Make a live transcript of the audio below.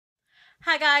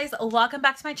Hi guys, welcome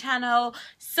back to my channel.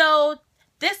 So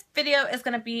this video is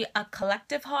going to be a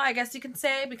collective haul, I guess you can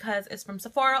say, because it's from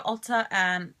Sephora, Ulta,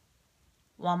 and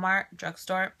Walmart,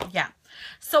 Drugstore. Yeah.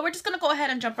 So we're just going to go ahead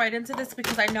and jump right into this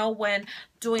because I know when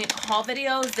doing haul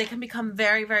videos, they can become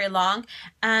very, very long.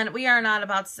 And we are not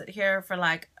about to sit here for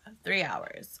like 3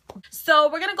 hours.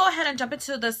 So we're going to go ahead and jump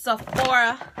into the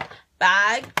Sephora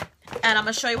bag. And I'm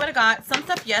going to show you what I got. Some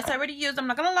stuff, yes, I already used. I'm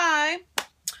not going to lie,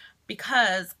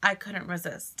 because I couldn't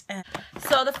resist. And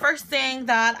so the first thing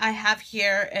that I have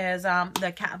here is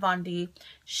the Kat Von D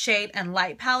Shade and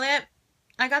Light palette.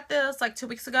 I got this like 2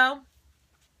 weeks ago,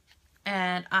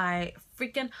 and I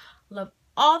freaking love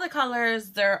all the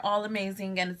colors. They're all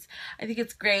amazing, and I think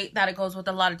it's great that it goes with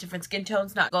a lot of different skin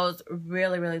tones. Not goes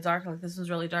really, really dark. Like this one's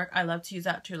really dark. I love to use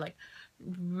that to like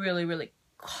really, really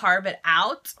carve it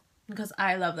out because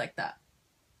I love like that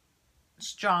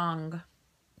strong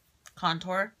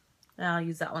contour. And I'll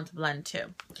use that one to blend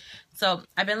too. So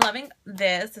I've been loving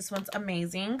this. This one's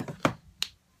amazing.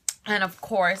 And of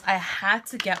course, I had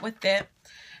to get with it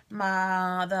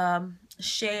the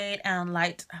Shade and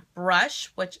Light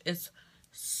brush, which is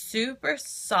super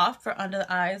soft for under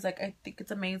the eyes. Like, I think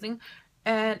it's amazing.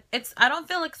 And I don't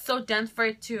feel like so dense for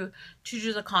it to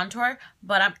do the contour,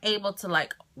 but I'm able to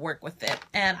like work with it.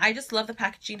 And I just love the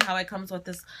packaging, how it comes with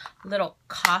this little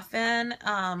coffin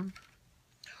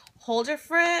holder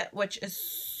for it, which is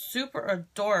super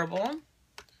adorable.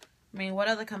 I mean, what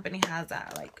other company has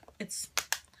that? Like, it's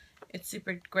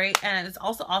super great, and it's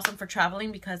also awesome for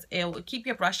traveling because it will keep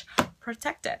your brush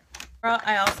protected.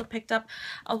 I also picked up,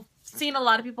 I've seen a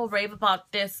lot of people rave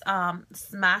about this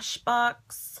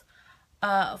Smashbox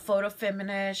photo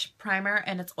finish primer,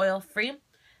 and it's oil free.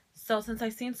 So since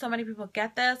I've seen so many people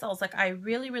get this, I was like, I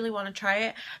really, really want to try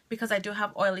it because I do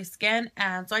have oily skin.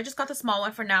 And so I just got the small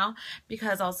one for now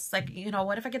because I was just like, you know,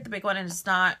 what if I get the big one and it's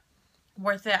not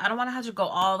worth it? I don't want to have to go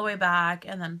all the way back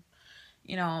and then,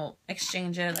 you know,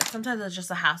 exchange it. Like sometimes it's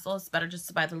just a hassle. It's better just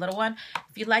to buy the little one.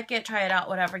 If you like it, try it out,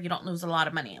 whatever. You don't lose a lot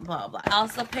of money and blah, blah, blah. I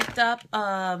also picked up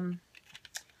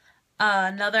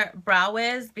another Brow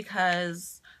Wiz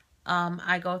because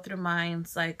I go through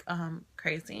mines like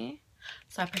crazy.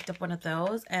 So I picked up one of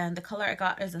those, and the color I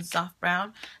got is in soft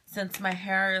brown. Since my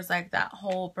hair is like that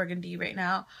whole burgundy right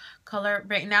now color,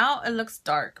 right now it looks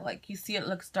dark. Like you see, it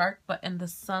looks dark, but in the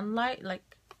sunlight,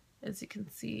 like as you can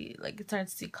see, like it's starting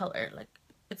to see color. Like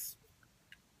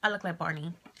I look like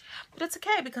Barney, but it's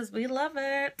okay because we love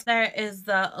it. There is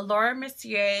the Laura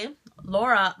Mercier.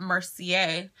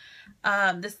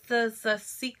 This is a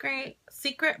secret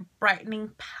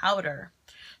brightening powder.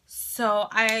 So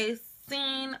I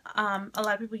seen a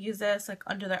lot of people use this like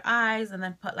under their eyes and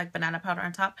then put like banana powder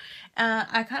on top.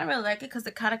 I kind of really like it because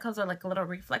it kind of comes with like a little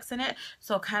reflex in it,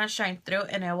 so it kind of shines through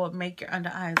and it will make your under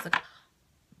eyes look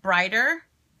brighter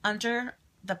under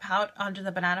the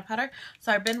banana powder.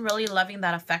 So I've been really loving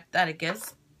that effect that it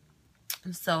gives,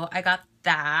 and so I got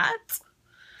that.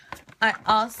 I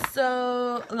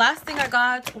also, last thing I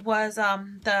got was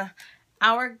the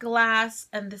Hourglass,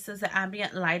 and this is the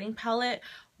ambient lighting palette,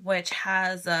 which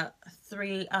has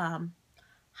 3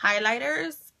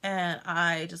 highlighters, and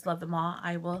I just love them all.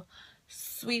 I will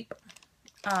sweep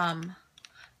my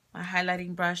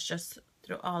highlighting brush just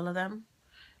through all of them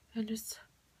and just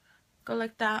go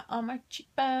like that on my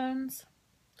cheekbones,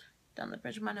 down the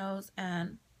bridge of my nose,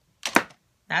 and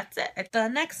that's it. The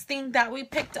next thing that we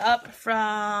picked up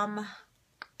from,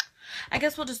 I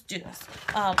guess we'll just do this,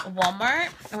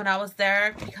 Walmart, when I was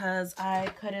there because I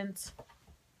couldn't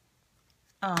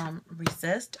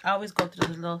resist. I always go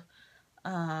through the little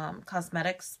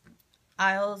cosmetics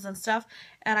aisles and stuff,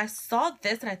 and I saw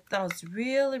this and I thought it was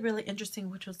really, really interesting,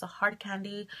 which was the hard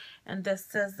candy. And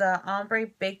this is the ombre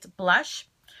baked blush.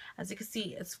 As you can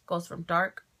see, it goes from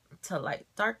dark to light,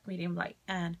 dark, medium, light,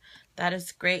 and that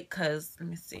is great because, let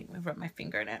me see, let me rub my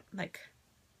finger in it. Like,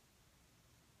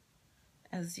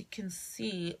 as you can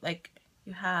see, like,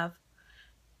 you have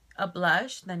a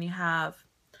blush, then you have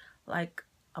like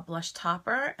a blush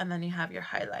topper, and then you have your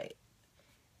highlight,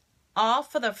 all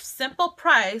for the simple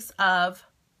price of,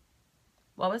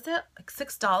 what was it, like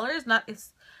 $6?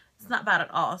 It's not bad at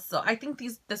all. So I think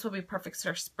this would be perfect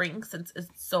for spring since it's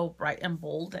so bright and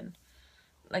bold, and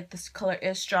like this color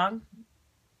is strong.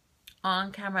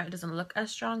 On camera it doesn't look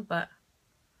as strong, but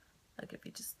like if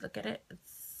you just look at it,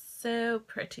 it's so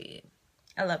pretty.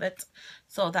 I love it.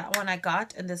 So that one I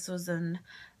got, and this was in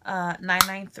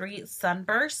 993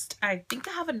 Sunburst. I think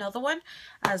I have another one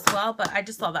as well, but I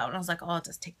just saw that one. I was like, oh, I'll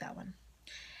just take that one.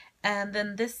 And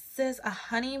then this is a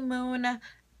Honeymoon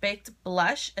Baked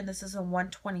Blush, and this is a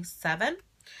 127.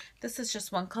 This is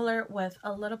just one color with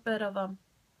a little bit of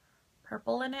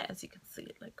purple in it, as you can see,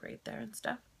 like right there and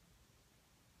stuff.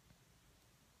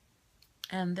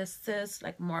 And this is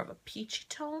like more of a peachy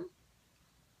tone.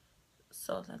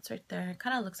 So that's right there. It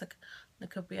kind of looks like it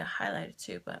could be a highlighter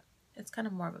too, but it's kind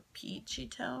of more of a peachy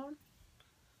tone.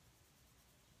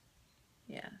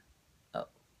 Yeah. Oh,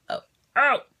 oh,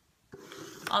 oh!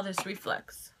 All this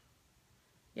reflex.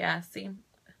 Yeah, see?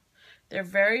 They're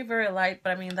very, very light,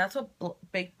 but I mean, that's what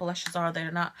big blushes are.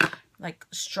 They're not like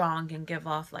strong and give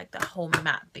off like the whole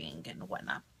matte thing and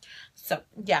whatnot. So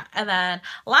yeah, and then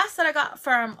last that I got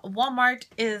from Walmart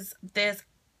is this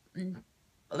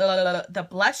the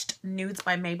Blushed Nudes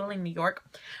by Maybelline New York,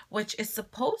 which is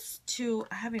supposed to,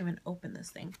 I haven't even opened this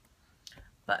thing,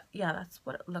 but yeah, that's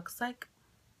what it looks like.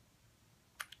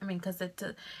 I mean, because it's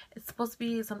supposed to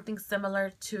be something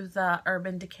similar to the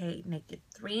Urban Decay Naked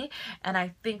 3. And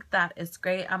I think that is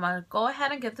great. I'm going to go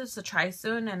ahead and give this a try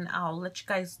soon. And I'll let you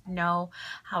guys know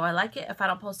how I like it. If I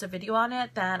don't post a video on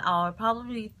it, then I'll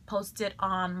probably post it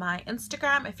on my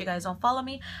Instagram. If you guys don't follow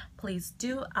me, please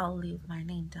do. I'll leave my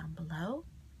name down below.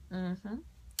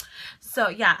 So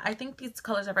yeah, I think these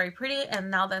colors are very pretty. And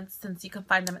now that since you can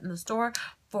find them in the store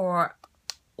for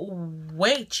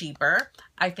way cheaper,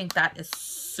 I think that is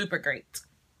super great.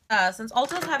 Since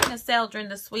Ulta is having a sale during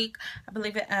this week, I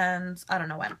believe it ends, I don't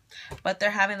know when, but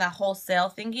they're having that whole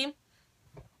sale thingy.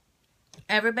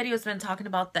 Everybody has been talking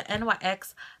about the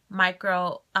NYX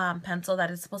micro pencil that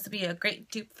is supposed to be a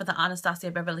great dupe for the Anastasia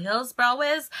Beverly Hills Brow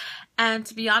Wiz, and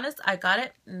to be honest, I got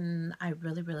it and I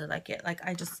really, really like it. Like,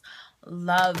 I just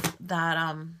love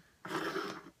that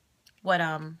what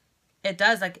it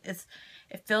does. Like,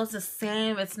 it feels the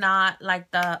same. It's not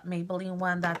like the Maybelline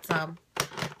one that's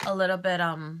a little bit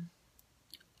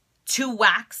too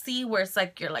waxy, where it's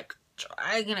like you're like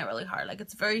dragging it really hard. Like,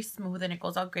 it's very smooth and it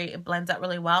goes out great. It blends out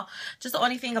really well. Just the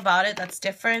only thing about it that's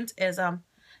different is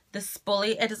the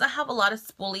spoolie. It doesn't have a lot of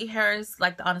spoolie hairs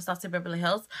like the Anastasia Beverly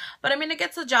Hills, but I mean, it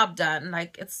gets the job done.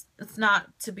 Like, it's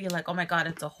not to be like, oh my god,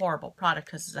 it's a horrible product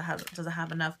because it doesn't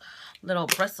have enough little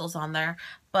bristles on there,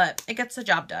 but it gets the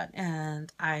job done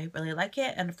and I really like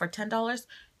it. And for $10,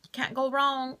 you can't go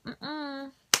wrong.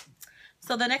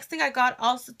 So the next thing I got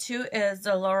also too is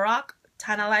the Lorac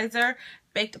Tantalizer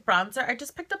Baked Bronzer. I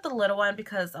just picked up the little one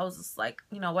because I was just like,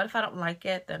 you know, what if I don't like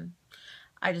it? Then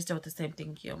I just do it the same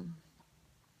thing you.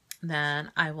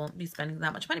 Then I won't be spending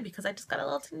that much money because I just got a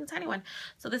little tiny one.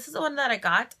 So this is the one that I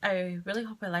got. I really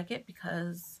hope I like it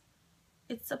because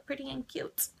it's so pretty and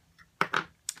cute.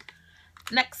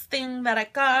 Next thing that I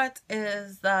got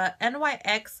is the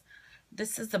NYX.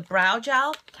 This is the brow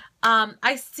gel.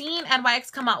 I seen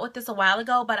NYX come out with this a while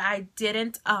ago, but I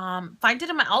didn't find it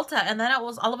in my Ulta, and then it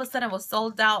was all of a sudden it was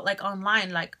sold out like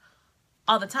online, like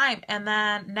all the time. And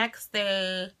then next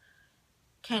they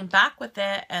came back with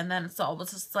it, and then so I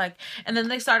was just like, and then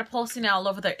they started posting it all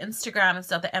over their Instagram and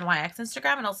stuff, the NYX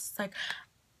Instagram, and I was just like,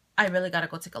 I really gotta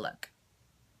go take a look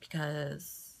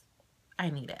because I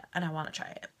need it and I want to try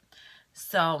it.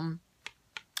 So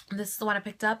this is the one I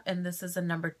picked up, and this is a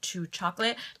number 2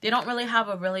 chocolate. They don't really have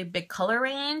a really big color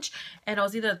range, and it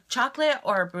was either chocolate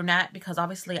or brunette because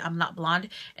obviously I'm not blonde,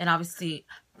 and obviously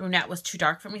brunette was too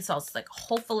dark for me, so I was like,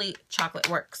 hopefully chocolate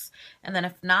works. And then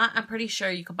if not, I'm pretty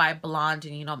sure you could buy blonde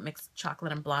and, you know, mix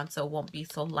chocolate and blonde so it won't be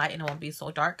so light and it won't be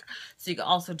so dark. So you can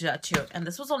also do that too. And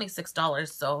this was only $6,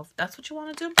 so if that's what you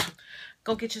want to do,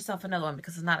 go get yourself another one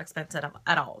because it's not expensive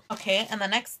at all. Okay, and the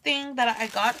next thing that I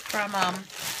got from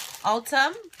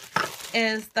Ulta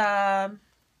is the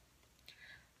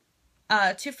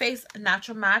Too Faced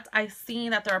Natural Matte. I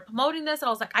seen that they were promoting this and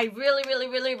I was like, I really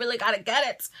gotta get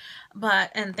it.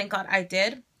 And thank God I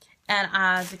did. And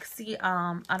as you can see,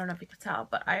 I don't know if you can tell,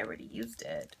 but I already used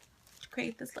it to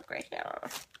create this look right here.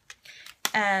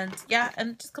 And yeah,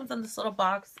 and it just comes in this little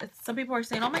box. Some people are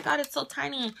saying, oh my god, it's so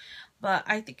tiny, but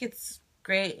I think it's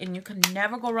great and you can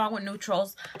never go wrong with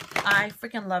neutrals. I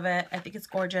freaking love it. I think it's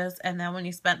gorgeous. And then when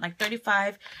you spend like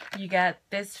 $35, you get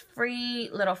this free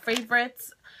little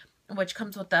favorites, which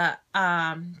comes with the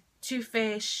Too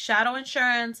Faced Shadow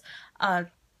Insurance,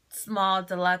 small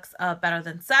deluxe Better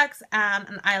Than Sex, and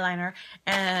an eyeliner.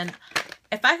 And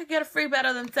if I could get a free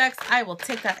Better Than Sex, I will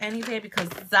take that any day because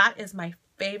that is my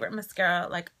favorite mascara.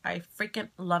 Like, I freaking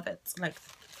love it. Like,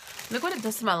 look what it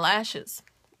does to my lashes.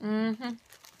 So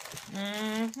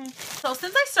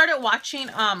since I started watching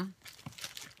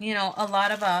you know, a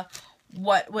lot of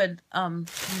what would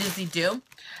Lizzie do,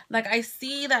 like, I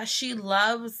see that she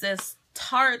loves this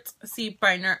Tarte Sea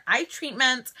Brightener eye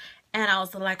treatment, and I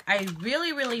was like, I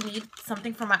really need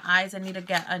something for my eyes. I need to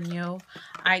get a new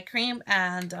eye cream.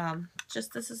 And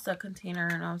just this is the container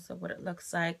and also what it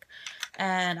looks like.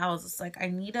 and I was just like, I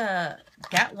need to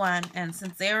get one. And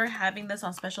since they were having this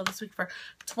on special this week for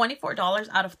 $24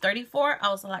 out of $34, I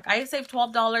was like, I saved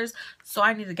 $12, so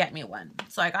I need to get me one.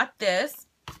 So I got this,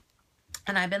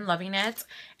 and I've been loving it.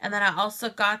 And then I also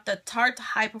got the Tarte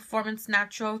High Performance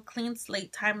Natural Clean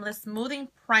Slate Timeless Smoothing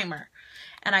Primer.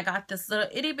 And I got this little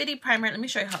itty bitty primer. Let me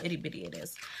show you how itty bitty it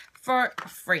is, for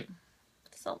free.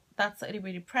 So that's the itty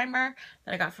bitty primer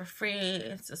that I got for free.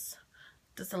 It's just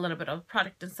a little bit of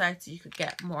product inside, so you could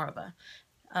get more of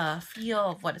a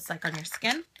feel of what it's like on your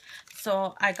skin.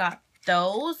 So I got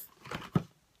those.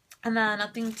 And then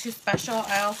nothing too special.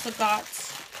 I also got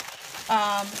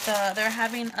they're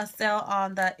having a sale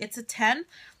on the It's a 10.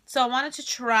 So I wanted to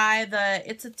try the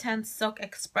It's a 10 Silk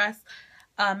Express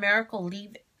Miracle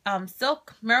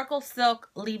Silk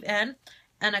Leave-In,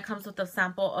 and it comes with a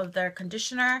sample of their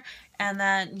conditioner, and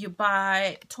then you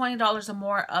buy $20 or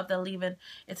more of the leave-in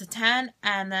It's a 10,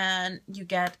 and then you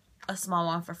get a small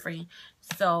one for free.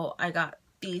 So I got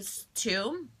these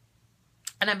two,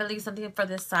 and I believe something for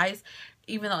this size,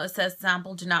 even though it says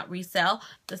sample, do not resell,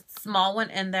 the small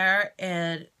one in there,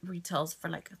 it retails for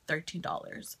like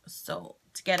 $13. So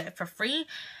to get it for free,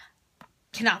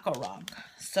 cannot go wrong.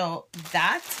 So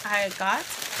that I got.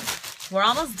 We're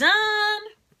almost done.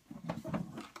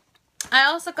 I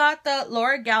also got the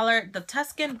Laura Geller, the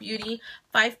Tuscan Beauty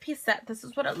 5-piece set. This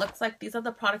is what it looks like. These are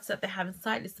the products that they have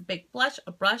inside. It's a big blush,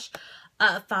 a brush,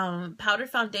 a powdered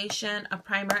foundation, a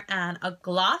primer, and a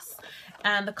gloss.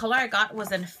 And the color I got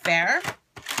was in Fair.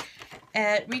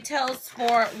 It retails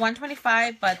for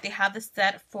 $125, but they have this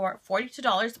set for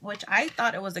 $42, which I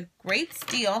thought it was a great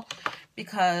steal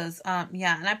because,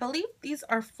 yeah, and I believe these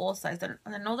are full size.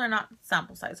 I know they're not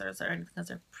sample sizes or anything because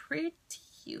they're pretty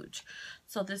huge.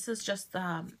 So this is just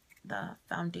the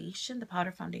foundation, the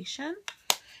powder foundation.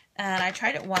 And I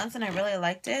tried it once and I really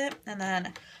liked it. And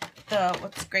then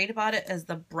what's great about it is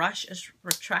the brush is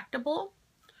retractable.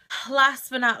 Last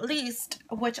but not least,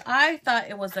 which I thought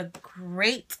it was a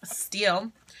great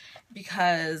steal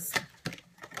because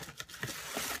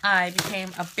I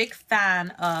became a big fan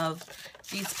of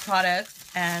these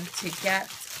products, and to get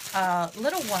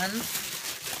little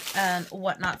ones and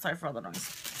whatnot, sorry for all the noise,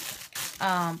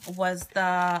 was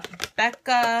the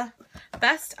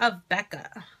Best of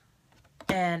Becca.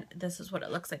 And this is what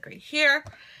it looks like right here.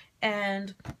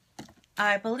 And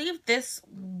I believe this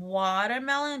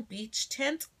watermelon beach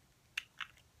tint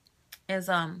is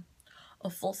a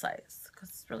full size because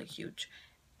it's really huge.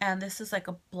 And this is like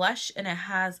a blush, and it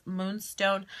has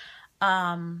moonstone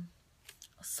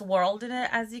swirled in it,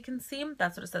 as you can see.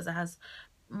 That's what it says. It has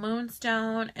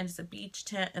moonstone, and it's a beach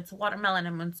tint. It's watermelon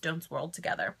and moonstone swirled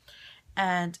together.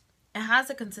 And it has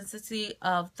a consistency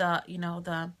of the, you know,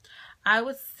 I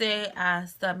would say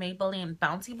as the Maybelline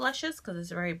bouncy blushes, because it's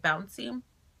very bouncy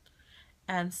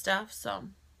and stuff. So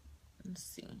let's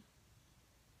see.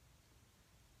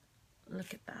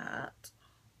 Look at that.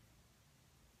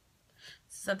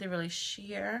 Something really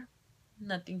sheer,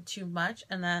 nothing too much,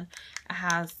 and then it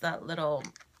has that little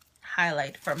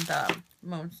highlight from the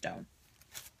moonstone.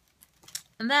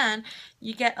 And then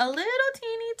you get a little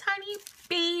teeny tiny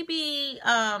baby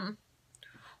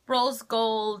rose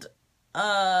gold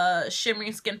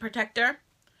shimmery skin protector.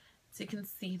 So you can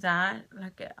see that.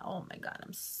 Look at, oh my god,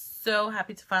 I'm so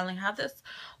happy to finally have this.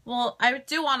 Well, I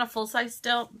do want a full size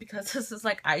still because this is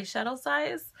like eyeshadow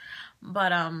size,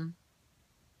 but I'm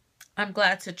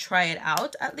glad to try it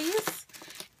out at least.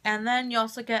 And then you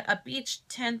also get a beach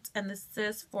tint, and this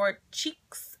is for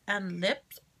cheeks and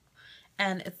lips,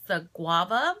 and it's the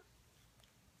guava.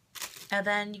 And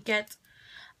then you get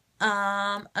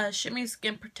a shimmery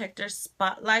skin protector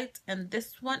spotlight, and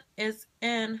this one is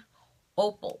in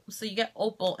opal. So you get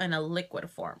opal in a liquid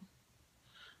form,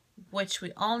 which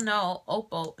we all know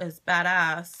opal is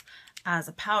badass as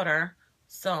a powder.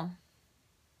 So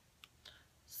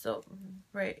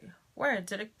right, where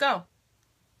did it go?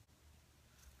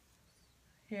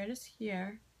 Here it is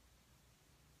here.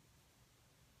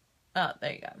 Oh,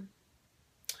 there you go.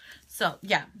 So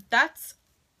yeah, that's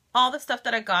all the stuff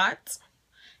that I got.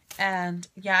 And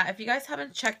yeah, if you guys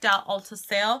haven't checked out Ulta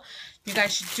sale, you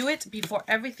guys should do it before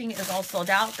everything is all sold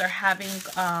out. They're having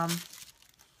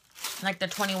like the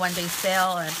 21-day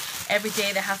sale, and every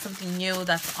day they have something new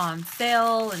that's on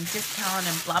sale and discount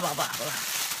and blah blah blah blah.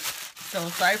 So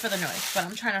sorry for the noise, but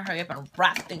I'm trying to hurry up and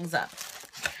wrap things up.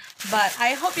 But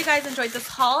I hope you guys enjoyed this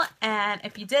haul, and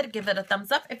if you did, give it a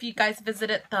thumbs up. If you guys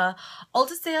visited the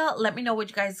Ulta sale, let me know what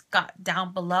you guys got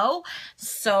down below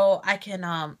so I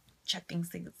can check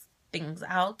things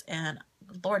out. And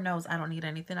Lord knows I don't need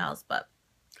anything else, but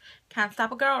can't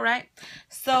stop a girl, right?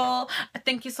 So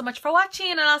thank you so much for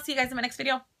watching, and I'll see you guys in my next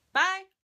video. Bye.